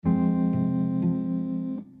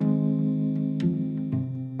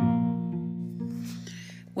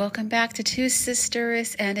Welcome back to Two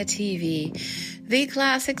Sisters and a TV, the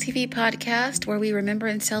classic TV podcast where we remember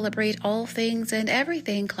and celebrate all things and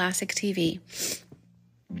everything classic TV.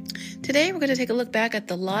 Today we're going to take a look back at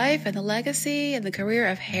the life and the legacy and the career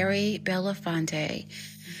of Harry Belafonte,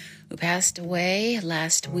 who passed away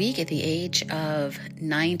last week at the age of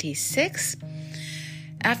 96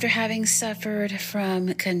 after having suffered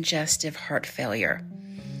from congestive heart failure.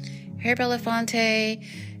 Harry Belafonte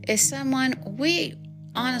is someone we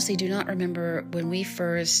honestly do not remember when we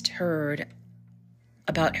first heard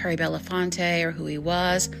about Harry Belafonte or who he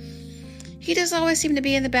was. He just always seemed to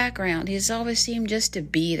be in the background. He just always seemed just to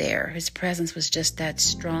be there. His presence was just that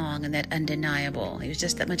strong and that undeniable. He was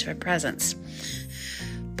just that much of a presence.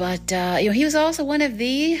 But, he was also one of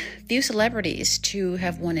the few celebrities to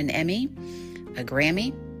have won an Emmy, a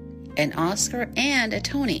Grammy, an Oscar, and a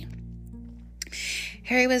Tony.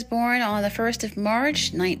 Harry was born on the 1st of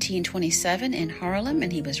March, 1927 in Harlem,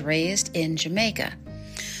 and he was raised in Jamaica.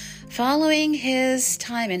 Following his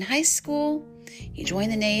time in high school, he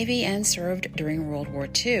joined the Navy and served during World War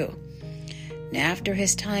II. And after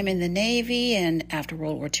his time in the Navy and after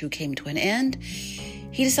World War II came to an end,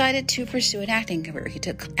 he decided to pursue an acting career. He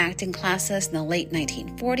took acting classes in the late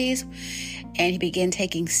 1940s, and he began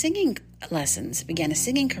taking singing lessons, began a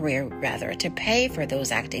singing career, to pay for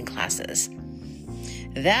those acting classes.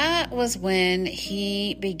 That was when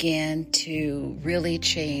he began to really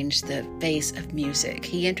change the face of music.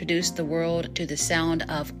 He introduced the world to the sound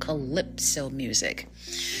of calypso music.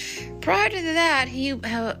 Prior to that, he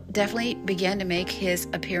definitely began to make his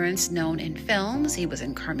appearance known in films. He was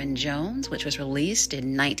in Carmen Jones, which was released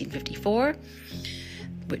in 1954,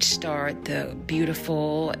 which starred the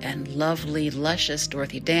beautiful and lovely, luscious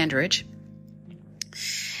Dorothy Dandridge.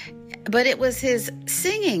 But it was his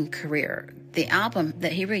singing career, the album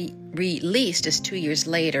that he released just 2 years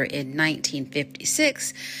later in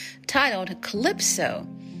 1956, titled Calypso,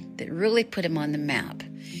 that really put him on the map.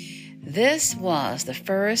 This was the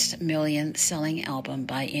first million-selling album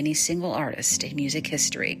by any single artist in music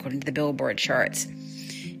history, according to the Billboard charts.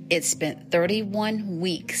 It spent 31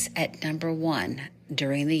 weeks at number one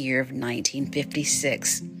during the year of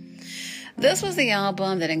 1956. This was the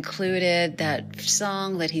album that included that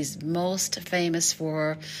song that he's most famous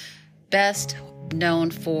for, best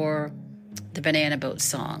known for, the Banana Boat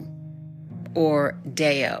song, or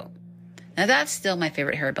Deo. Now that's still my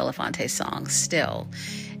favorite Harry Belafonte song, still.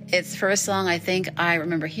 It's the first song I think I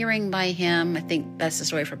remember hearing by him. I think that's the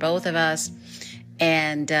story for both of us.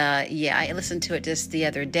 And I listened to it just the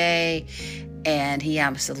other day, and he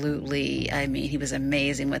he was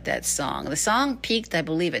amazing with that song. The song peaked, I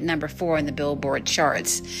believe, at number 4 in the Billboard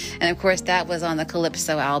charts. And of course, that was on the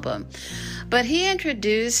Calypso album. But he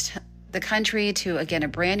introduced the country to, again, a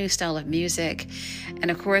brand new style of music.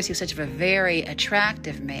 And of course, he was such a very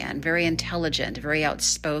attractive man, very intelligent, very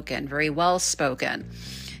outspoken, very well-spoken.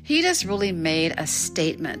 He just really made a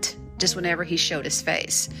statement just whenever he showed his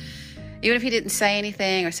face. Even if he didn't say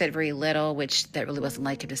anything or said very little, which that really wasn't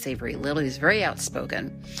like him to say very little, he was very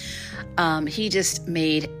outspoken. He just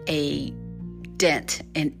made a dent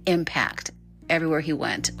and impact everywhere he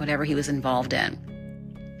went, whatever he was involved in.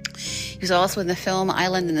 He was also in the film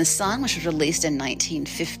Island in the Sun, which was released in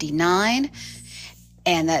 1959.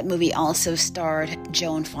 And that movie also starred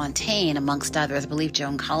Joan Fontaine, amongst others. I believe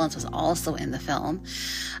Joan Collins was also in the film.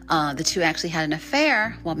 The two actually had an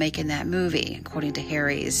affair while making that movie. According to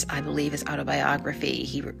Harry's, I believe, his autobiography,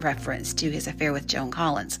 he referenced to his affair with Joan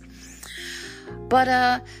Collins.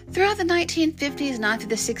 But throughout the 1950s and on through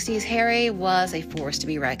the 60s, Harry was a force to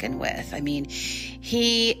be reckoned with.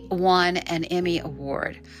 He won an Emmy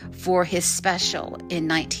Award for his special in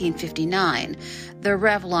 1959, The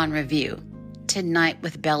Revlon Review, Tonight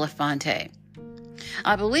with Belafonte.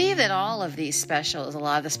 I believe that all of these specials, a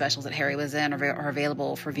lot of the specials that Harry was in, are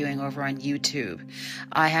available for viewing over on YouTube.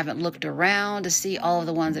 I haven't looked around to see all of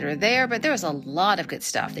the ones that are there, but there's a lot of good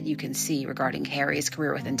stuff that you can see regarding Harry's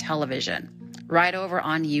career within television right over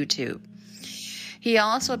on YouTube. He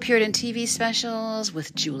also appeared in TV specials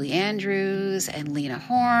with Julie Andrews and Lena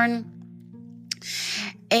Horne,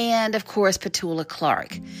 and of course, Petula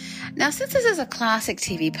Clark. Now, since this is a classic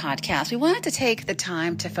TV podcast, we wanted to take the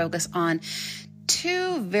time to focus on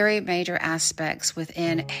two very major aspects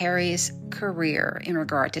within Harry's career in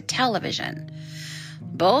regard to television.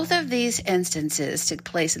 Both of these instances took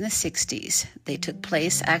place in the 60s. They took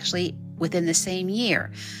place actually within the same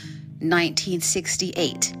year,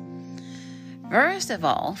 1968. First of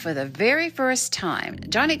all, for the very first time,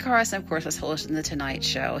 Johnny Carson, of course, was hosting The Tonight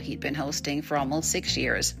Show. He'd been hosting for almost 6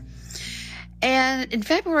 years. And in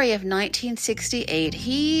February of 1968,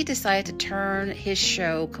 he decided to turn his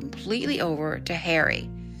show completely over to Harry.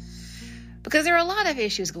 Because there are a lot of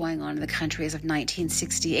issues going on in the country as of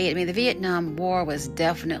 1968. I mean, the Vietnam War was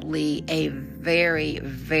definitely a very,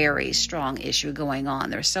 very strong issue going on.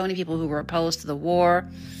 There were so many people who were opposed to the war.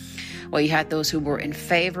 Well, you had those who were in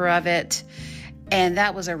favor of it. And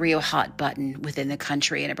that was a real hot button within the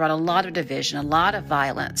country. And it brought a lot of division, a lot of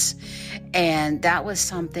violence. And that was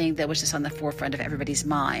something that was just on the forefront of everybody's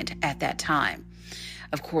mind at that time.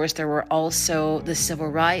 Of course, there were also the civil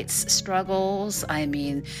rights struggles. I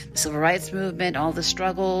mean, the civil rights movement, all the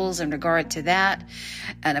struggles in regard to that.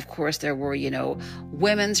 And of course, there were,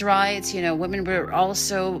 women's rights. Women were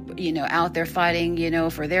also, out there fighting,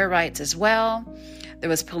 for their rights as well. There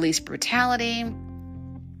was police brutality.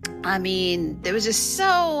 I mean, there was just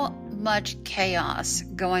so much chaos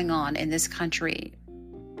going on in this country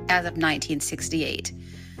as of 1968.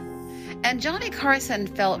 And Johnny Carson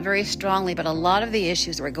felt very strongly about a lot of the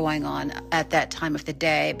issues that were going on at that time of the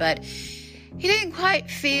day, but he didn't quite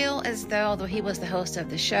feel as though, although he was the host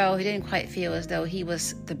of the show, he didn't quite feel as though he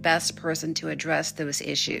was the best person to address those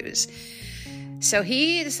issues. So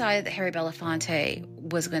he decided that Harry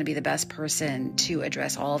Belafonte was going to be the best person to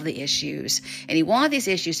address all of the issues, and he wanted these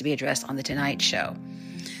issues to be addressed on The Tonight Show.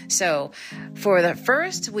 So for the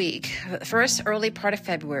first week, the first early part of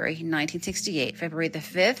February 1968, February the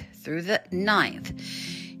 5th through the 9th,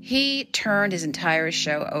 he turned his entire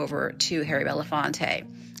show over to Harry Belafonte,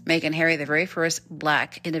 making Harry the very first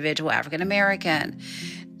Black individual, African American,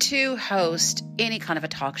 to host any kind of a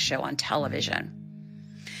talk show on television.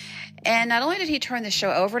 And not only did he turn the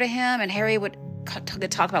show over to him, and Harry would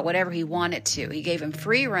talk about whatever he wanted to, he gave him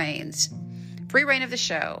free reign of the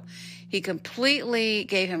show. He completely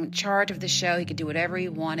gave him charge of the show. He could do whatever he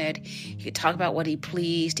wanted. He could talk about what he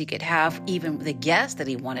pleased. He could have even the guests that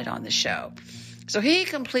he wanted on the show. So he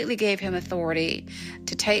completely gave him authority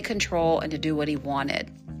to take control and to do what he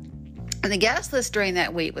wanted. And the guest list during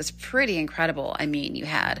that week was pretty incredible. I mean, you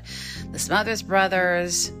had the Smothers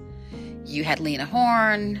Brothers, you had Lena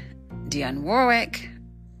Horne, Dionne Warwick,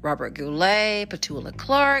 Robert Goulet, Petula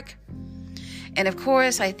Clark. And of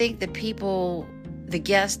course, I think the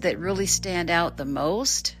guests that really stood out the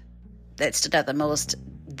most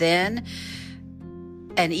then,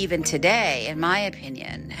 and even today, in my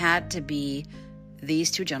opinion, had to be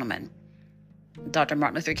these two gentlemen, Dr.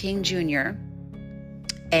 Martin Luther King Jr.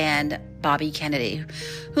 and Bobby Kennedy,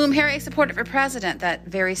 whom Harry supported for president that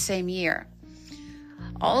very same year.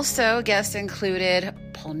 Also, guests included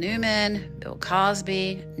Paul Newman, Bill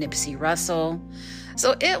Cosby, Nipsey Russell.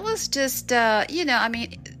 So it was just,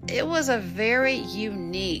 it was a very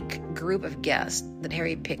unique group of guests that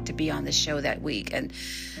Harry picked to be on the show that week. And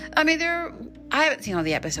I mean, I haven't seen all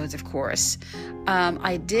the episodes, of course.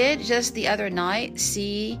 I did just the other night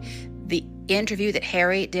see the interview that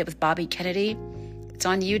Harry did with Bobby Kennedy. It's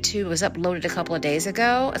on YouTube. It was uploaded a couple of days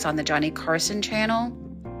ago. It's on the Johnny Carson channel.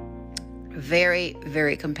 Very,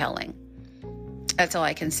 very compelling. That's all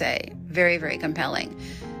I can say. Very, very compelling.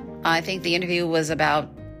 I think the interview was about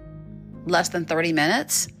less than 30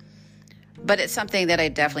 minutes, but it's something that I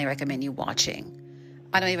definitely recommend you watching.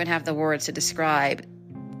 I don't even have the words to describe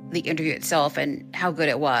the interview itself and how good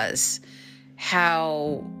it was,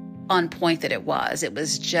 how on point that it was. It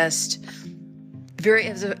was just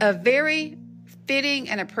a very fitting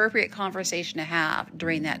and appropriate conversation to have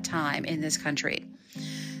during that time in this country.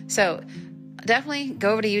 So definitely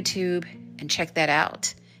go over to YouTube and check that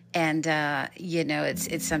out. And,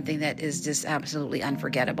 it's something that is just absolutely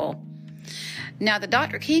unforgettable. Now, the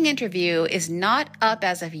Dr. King interview is not up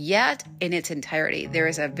as of yet in its entirety. There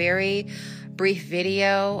is a very brief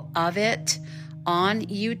video of it on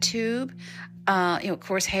YouTube. Of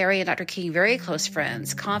course, Harry and Dr. King, very close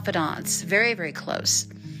friends, confidants, very, very close.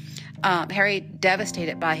 Harry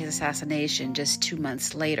devastated by his assassination just 2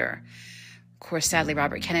 months later. Of course, sadly,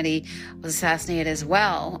 Robert Kennedy was assassinated as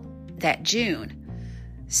well that June.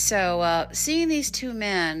 So seeing these two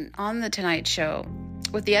men on The Tonight Show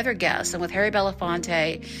with the other guests and with Harry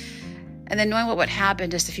Belafonte, and then knowing what would happen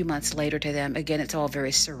just a few months later to them, again, it's all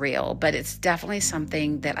very surreal, but it's definitely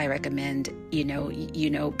something that I recommend,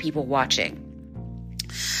 people watching.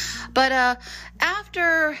 But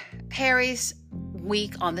after Harry's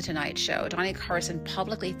week on The Tonight Show, Johnny Carson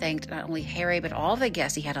publicly thanked not only Harry, but all the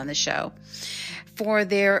guests he had on the show for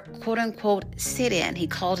their quote-unquote sit-in. He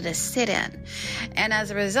called it a sit-in. And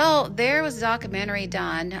as a result, there was a documentary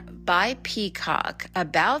done by Peacock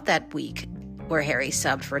about that week where Harry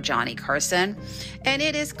subbed for Johnny Carson, and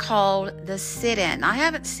it is called The Sit-In. I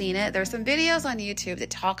haven't seen it. There's some videos on YouTube that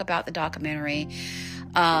talk about the documentary.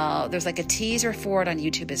 There's like a teaser for it on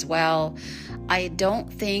YouTube as well. I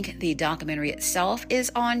don't think the documentary itself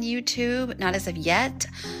is on YouTube, not as of yet.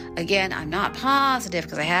 Again, I'm not positive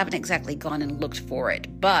because I haven't exactly gone and looked for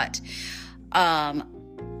it, but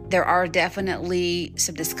there are definitely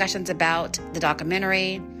some discussions about the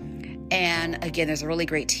documentary. And again, there's a really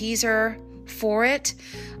great teaser for it.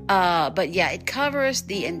 But yeah, it covers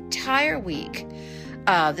the entire week.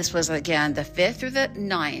 This was, again, the 5th through the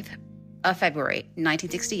 9th of February,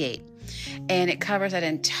 1968. And it covers that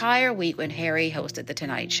entire week when Harry hosted The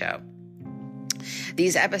Tonight Show.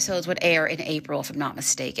 These episodes would air in April, if I'm not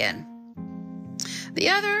mistaken. The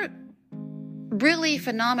other really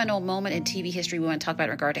phenomenal moment in TV history we want to talk about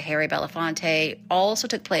in regard to Harry Belafonte also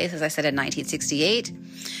took place, as I said, in 1968.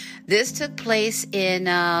 This took place in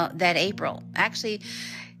that April. Actually,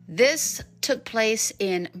 this took place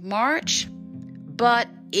in March, but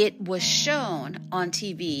it was shown on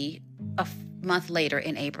TV a month later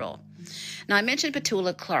in April. Now, I mentioned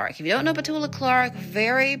Petula Clark. If you don't know Petula Clark,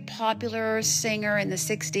 very popular singer in the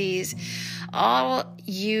 60s. All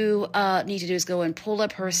you need to do is go and pull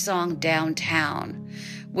up her song Downtown,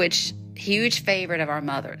 which huge favorite of our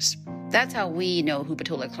mothers. That's how we know who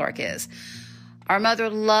Petula Clark is. Our mother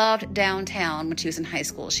loved Downtown when she was in high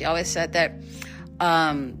school. She always said that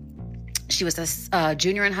she was a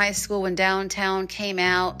junior in high school when Downtown came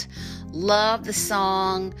out. Loved the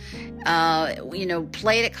song,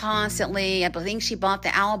 played it constantly. I think she bought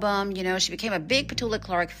the album. She became a big Petula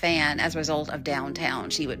Clark fan as a result of Downtown.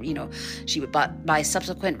 She would buy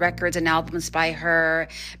subsequent records and albums by her,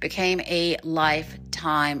 became a lifelong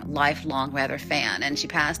fan. And she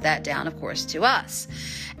passed that down, of course, to us.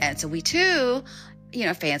 And so we too,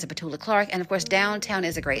 fans of Petula Clark. And of course, Downtown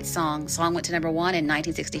is a great song. Song went to number 1 in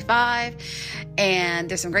 1965. And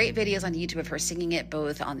there's some great videos on YouTube of her singing it,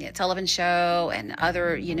 both on the Ed Sullivan Show and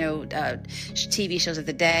other, TV shows of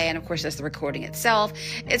the day. And of course, there's the recording itself.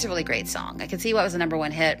 It's a really great song. I can see why it was a number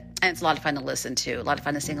 1 hit. And it's a lot of fun to listen to, a lot of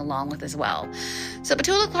fun to sing along with as well. So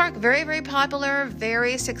Petula Clark, very, very popular,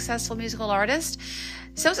 very successful musical artist.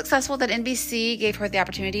 So successful that NBC gave her the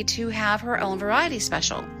opportunity to have her own variety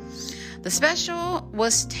special. The special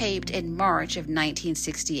was taped in March of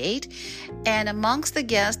 1968, and amongst the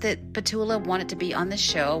guests that Petula wanted to be on the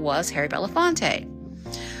show was Harry Belafonte.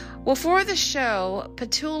 Well, for the show,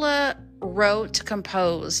 Petula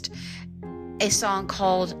composed a song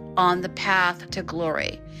called On the Path to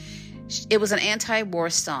Glory. It was an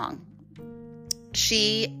anti-war song.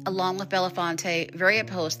 She, along with Belafonte, very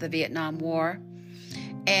opposed to the Vietnam War.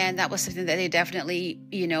 And that was something that they definitely,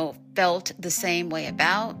 felt the same way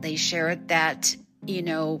about. They shared that,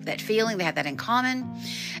 that feeling. They had that in common.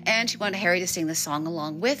 And she wanted Harry to sing the song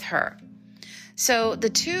along with her. So the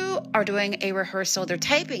two are doing a rehearsal. They're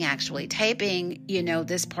taping,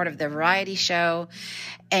 this part of the variety show.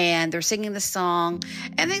 And they're singing the song.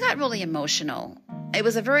 And they got really emotional. It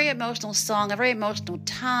was a very emotional song, a very emotional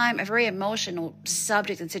time, a very emotional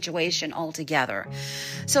subject and situation altogether.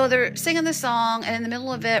 So they're singing the song, and in the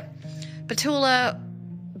middle of it, Petula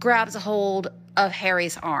grabs a hold of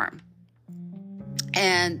Harry's arm.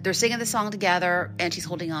 And they're singing the song together, and she's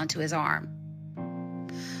holding on to his arm.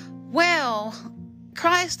 Well,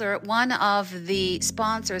 Chrysler, one of the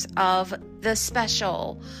sponsors of the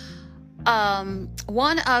special,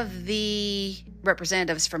 one of the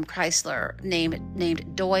representatives from Chrysler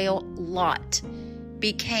named Doyle Lott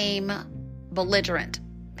became belligerent,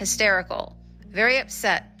 hysterical, very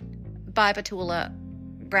upset by Petula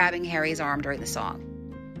grabbing Harry's arm during the song.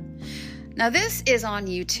 Now, this is on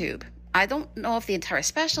YouTube. I don't know if the entire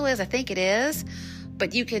special is. I think it is.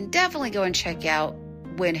 But you can definitely go and check out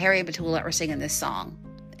when Harry and Petula are singing this song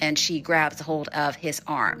and she grabs a hold of his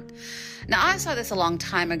arm. Now, I saw this a long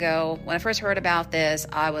time ago. When I first heard about this,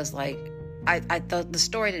 I was like, I thought the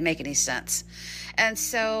story didn't make any sense. And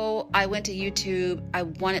so I went to YouTube. I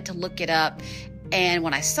wanted to look it up. And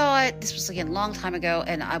when I saw it, this was again a long time ago,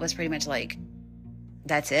 and I was pretty much like,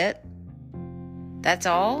 that's it? That's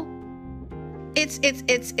all? It's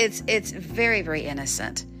very, very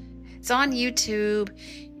innocent. It's on YouTube.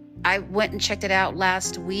 I went and checked it out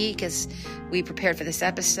last week as we prepared for this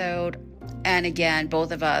episode. And again,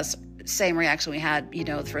 both of us, same reaction we had,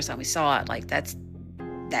 the first time we saw it. Like, that's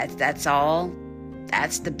all?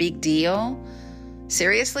 That's the big deal?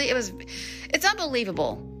 Seriously? It's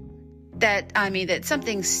unbelievable that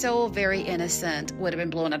something so very innocent would have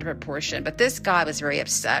been blown out of proportion. But this guy was very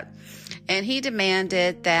upset. And he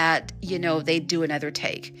demanded that, they do another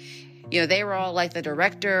take. They were all like the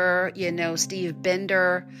director, Steve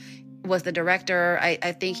Bender was the director.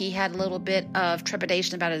 I think he had a little bit of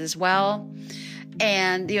trepidation about it as well.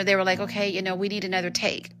 And, they were like, okay, we need another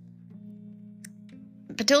take.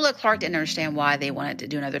 Petula Clark didn't understand why they wanted to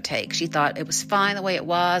do another take. She thought it was fine the way it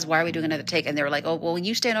was. Why are we doing another take? And they were like, oh, well,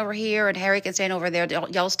 you stand over here and Harry can stand over there.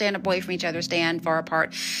 Y'all stand away from each other, stand far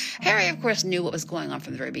apart. Harry, of course, knew what was going on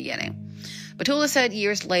from the very beginning. Petula said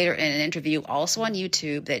years later in an interview, also on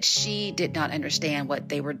YouTube, that she did not understand what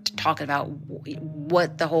they were talking about,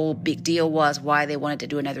 what the whole big deal was, why they wanted to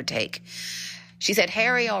do another take. She said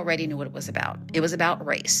Harry already knew what it was about. It was about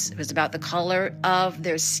race. It was about the color of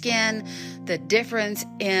their skin, the difference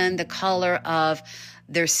in the color of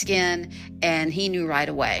their skin, and he knew right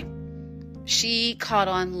away. She caught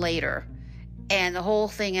on later, and the whole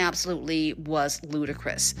thing absolutely was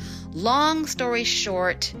ludicrous. Long story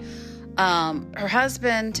short, her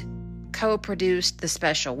husband co-produced the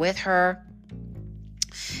special with her,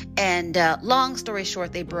 and long story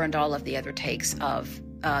short, they burned all of the other takes of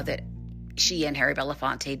that she and Harry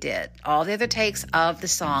Belafonte did. All the other takes of the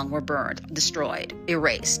song were burned, destroyed,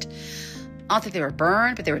 erased. I don't think they were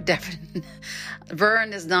burned, but they were definitely...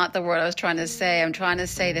 Burned is not the word I was trying to say. I'm trying to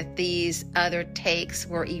say that these other takes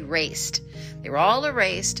were erased. They were all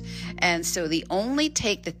erased, and so the only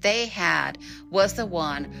take that they had was the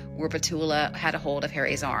one where Petula had a hold of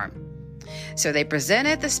Harry's arm. So they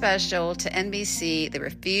presented the special to NBC. They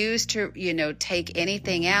refused to, take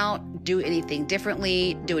anything out, do anything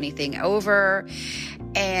differently, do anything over.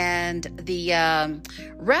 And the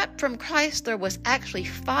rep from Chrysler was actually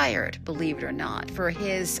fired, believe it or not, for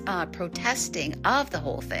his protesting of the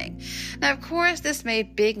whole thing. Now, of course, this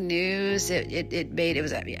made big news. It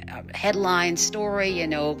was a headline story,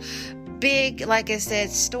 big, like I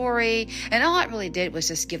said, story, and all it really did was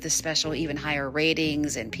just give the special even higher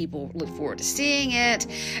ratings, and people looked forward to seeing it,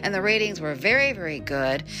 and the ratings were very, very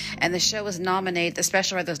good, and the special was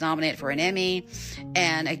nominated for an Emmy,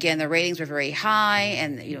 and again, the ratings were very high,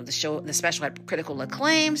 and the special had critical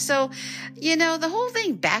acclaim, so, the whole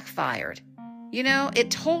thing backfired. It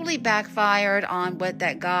totally backfired on what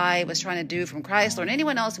that guy was trying to do from Chrysler and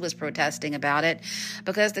anyone else who was protesting about it,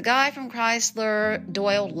 because the guy from Chrysler,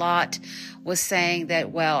 Doyle Lott, was saying that,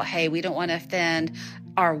 well, hey, we don't want to offend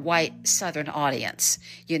our white Southern audience.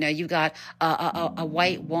 You got a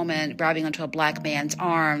white woman grabbing onto a black man's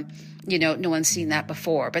arm. No one's seen that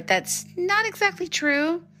before, but that's not exactly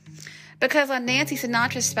true. Because on Nancy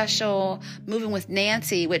Sinatra's special, Moving with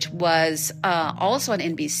Nancy, which was also on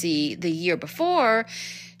NBC the year before,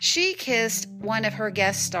 she kissed one of her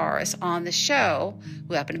guest stars on the show,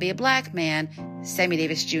 who happened to be a black man, Sammy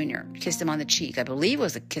Davis Jr. Kissed him on the cheek. I believe it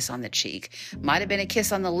was a kiss on the cheek. Might have been a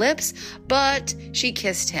kiss on the lips, but she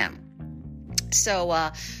kissed him.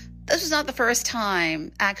 So this was not the first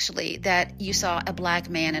time, actually, that you saw a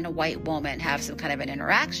black man and a white woman have some kind of an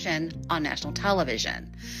interaction on national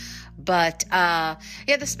television. But,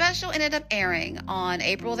 the special ended up airing on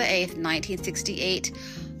April the 8th, 1968,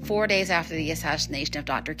 4 days after the assassination of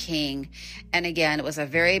Dr. King. And again, it was a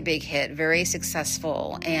very big hit, very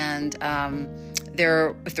successful. And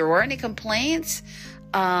if there were any complaints,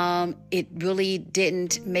 it really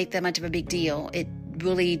didn't make that much of a big deal. It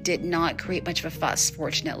really did not create much of a fuss,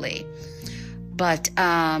 fortunately. But,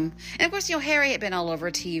 and of course, Harry had been all over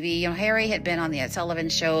TV. Harry had been on the Ed Sullivan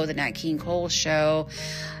Show, the Nat King Cole Show.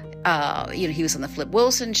 He was on the Flip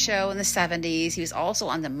Wilson Show in the 70s. He was also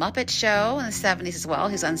on the Muppet Show in the 70s as well.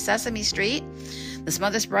 He was on Sesame Street, the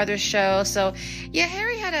Smothers Brothers Show. So,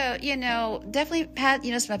 Harry had definitely had,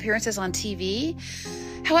 some appearances on TV.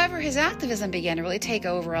 However, his activism began to really take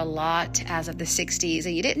over a lot as of the 60s,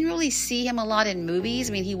 and you didn't really see him a lot in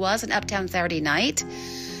movies. I mean, he was in Uptown Saturday Night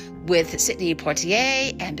with Sidney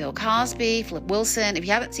Poitier and Bill Cosby, Flip Wilson. If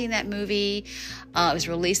you haven't seen that movie, it was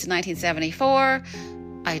released in 1974.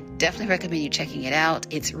 I definitely recommend you checking it out.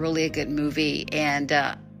 It's really a good movie, and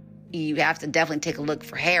you have to definitely take a look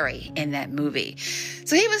for Harry in that movie.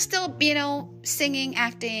 So he was still, singing,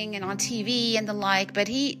 acting, and on TV and the like, but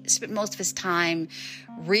he spent most of his time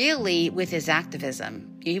really with his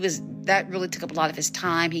activism. That really took up a lot of his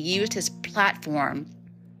time. He used his platform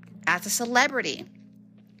as a celebrity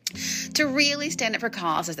to really stand up for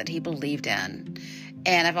causes that he believed in.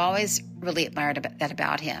 And I've always really admired that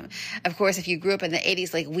about him. Of course, if you grew up in the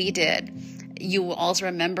 80s like we did, you will also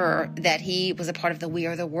remember that he was a part of the We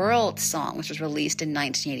Are the World song, which was released in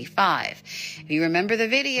 1985. If you remember the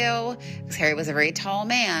video, because Harry was a very tall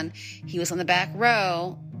man, he was on the back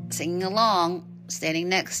row singing along, standing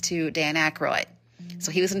next to Dan Aykroyd.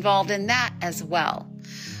 So he was involved in that as well.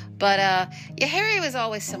 But yeah, Harry was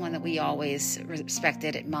always someone that we always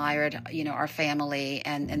respected, admired, our family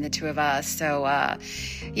and the two of us. So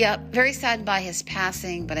yeah, very saddened by his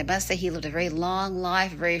passing, but I must say he lived a very long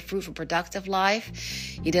life, a very fruitful, productive life.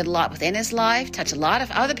 He did a lot within his life, touched a lot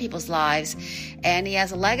of other people's lives, and he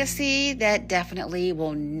has a legacy that definitely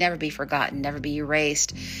will never be forgotten, never be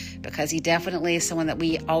erased, because he definitely is someone that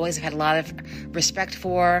we always have had a lot of respect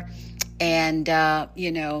for. And,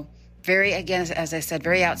 very, again, as I said,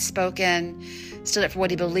 very outspoken, stood up for what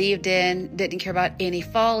he believed in, didn't care about any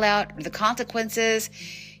fallout or the consequences.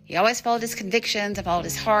 He always followed his convictions and followed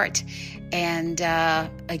his heart. And,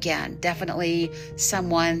 again, definitely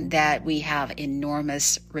someone that we have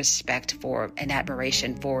enormous respect for and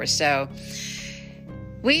admiration for. So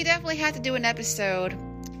we definitely had to do an episode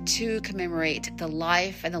to commemorate the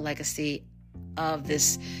life and the legacy of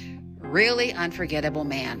this really unforgettable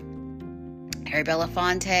man. Harry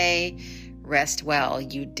Belafonte, rest well.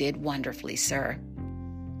 You did wonderfully, sir.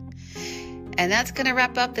 And that's going to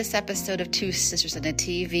wrap up this episode of Two Sisters in a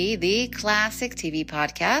TV, the classic TV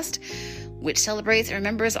podcast, which celebrates and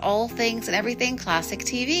remembers all things and everything classic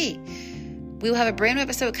TV. We will have a brand new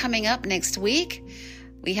episode coming up next week.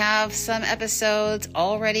 We have some episodes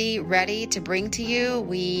already ready to bring to you.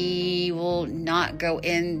 We will not go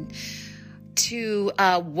into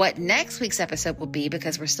what next week's episode will be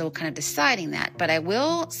because we're still kind of deciding that. But I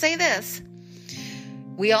will say this.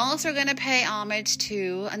 We also are going to pay homage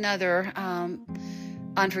to another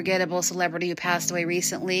unforgettable celebrity who passed away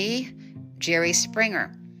recently, Jerry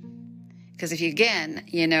Springer. Because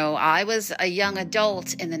I was a young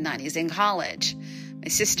adult in the 90s in college. My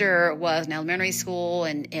sister was in elementary school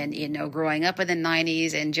and growing up in the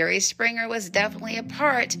 90s, and Jerry Springer was definitely a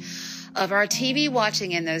part of our TV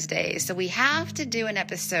watching in those days. So we have to do an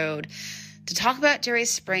episode to talk about Jerry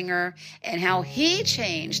Springer and how he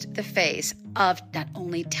changed the face of not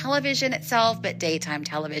only television itself, but daytime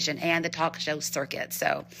television and the talk show circuit.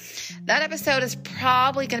 So that episode is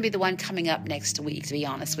probably going to be the one coming up next week, to be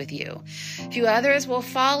honest with you. A few others will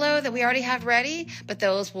follow that we already have ready, but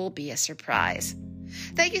those will be a surprise.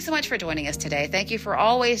 Thank you so much for joining us today. Thank you for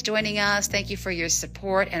always joining us. Thank you for your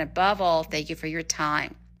support. And above all, thank you for your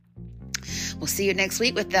time. We'll see you next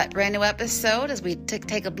week with that brand new episode as we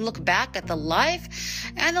take a look back at the life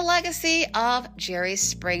and the legacy of Jerry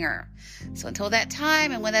Springer. So until that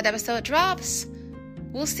time and when that episode drops,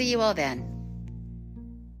 we'll see you all then.